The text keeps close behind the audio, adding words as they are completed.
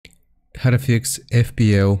how to fix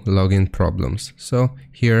FPL login problems. So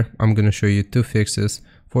here I'm going to show you two fixes.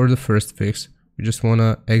 For the first fix, we just want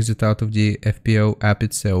to exit out of the FPL app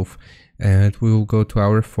itself, and we will go to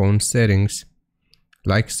our phone settings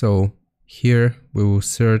like so. Here we will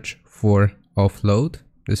search for offload.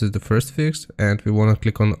 This is the first fix, and we want to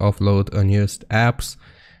click on offload unused apps.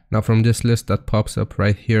 Now from this list that pops up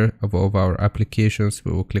right here of all of our applications,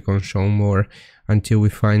 we will click on show more until we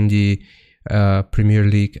find the Premier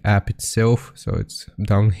League app itself. So it's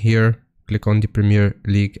down here. Click on the Premier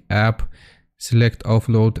League app, select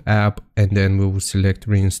offload app, and then we will select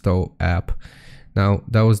reinstall app. Now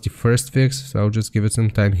that was the first fix, so I'll just give it some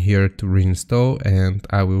time here to reinstall, and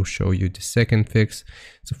I will show you the second fix.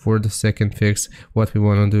 So for the second fix, what we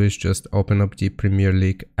want to do is just open up the Premier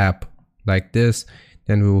League app like this.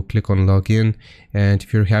 Then we will click on login, and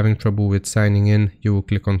if you're having trouble with signing in, you will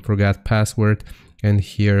click on forgot password, and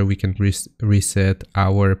here we can reset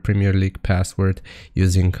our Premier League password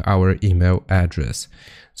using our email address.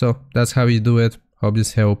 So that's how you do it. Hope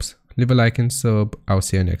this helps. Leave a like and sub. I'll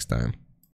see you next time.